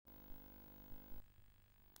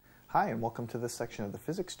Hi, and welcome to this section of the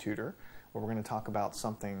Physics Tutor, where we're going to talk about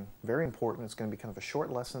something very important. It's going to be kind of a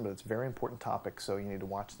short lesson, but it's a very important topic, so you need to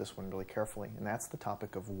watch this one really carefully, and that's the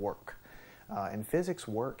topic of work. In physics,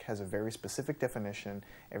 work has a very specific definition.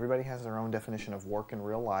 Everybody has their own definition of work in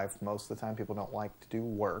real life. Most of the time, people don't like to do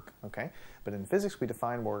work, okay? But in physics, we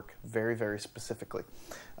define work very, very specifically.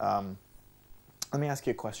 Let me ask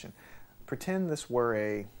you a question. Pretend this were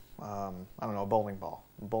a bowling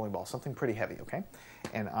ball, something pretty heavy, okay?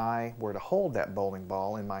 And I were to hold that bowling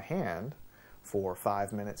ball in my hand for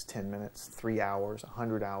 5 minutes, 10 minutes, 3 hours,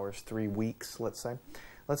 100 hours, 3 weeks, let's say.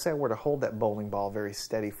 Let's say I were to hold that bowling ball very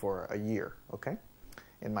steady for a year, okay,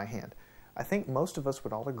 in my hand. I think most of us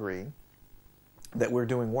would all agree that we're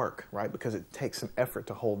doing work, right? Because it takes some effort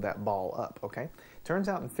to hold that ball up, okay? Turns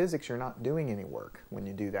out in physics you're not doing any work when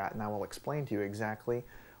you do that, and I will explain to you exactly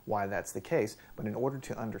why that's the case. But in order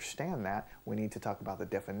to understand that, we need to talk about the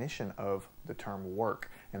definition of the term work,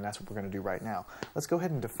 and that's what we're going to do right now. Let's go ahead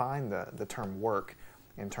and define the term work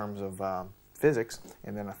in terms of physics,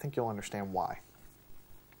 and then I think you'll understand why.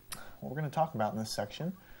 What we're going to talk about in this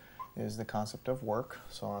section is the concept of work,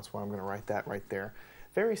 so that's why I'm going to write that right there.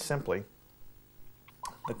 Very simply,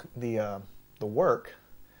 the work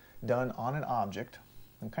done on an object,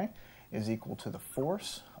 okay, is equal to the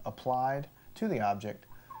force applied to the object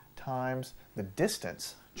times the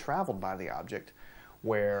distance traveled by the object,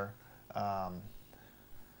 where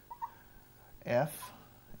F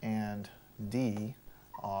and D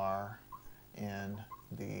are in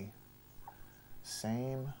the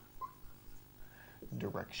same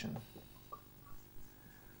direction.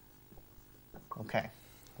 Okay,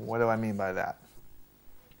 what do I mean by that?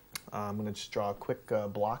 I'm going to just draw a quick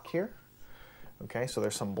block here. Okay, so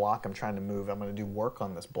there's some block I'm trying to move. I'm going to do work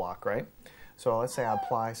on this block, right? So let's say I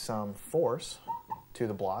apply some force to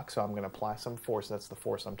the block. So I'm going to apply some force. That's the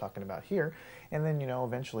force I'm talking about here. And then,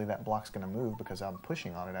 eventually that block's going to move because I'm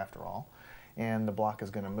pushing on it after all. And the block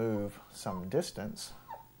is going to move some distance,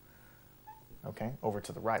 okay, over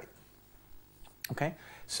to the right. Okay,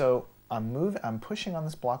 so I'm pushing on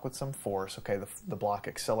this block with some force. Okay, the block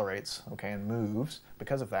accelerates, okay, and moves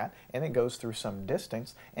because of that, and it goes through some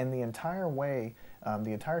distance, and the entire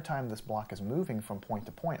time this block is moving from point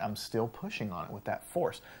to point, I'm still pushing on it with that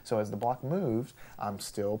force. So as the block moves, I'm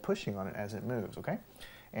still pushing on it as it moves, okay?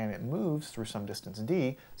 And it moves through some distance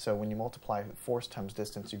d, so when you multiply force times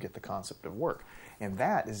distance, you get the concept of work. And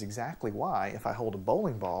that is exactly why if I hold a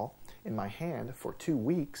bowling ball in my hand for 2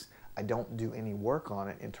 weeks, I don't do any work on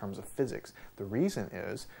it in terms of physics. The reason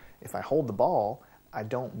is, if I hold the ball, I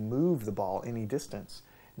don't move the ball any distance,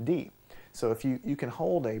 d. So if you can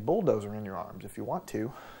hold a bulldozer in your arms if you want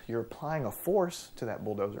to, you're applying a force to that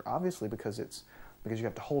bulldozer, obviously because you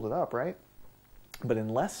have to hold it up, right? But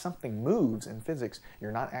unless something moves in physics,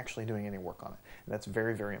 you're not actually doing any work on it. And that's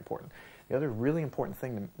very, very important. The other really important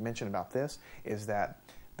thing to mention about this is that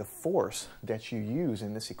the force that you use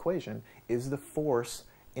in this equation is the force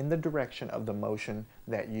in the direction of the motion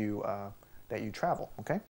that you travel, okay?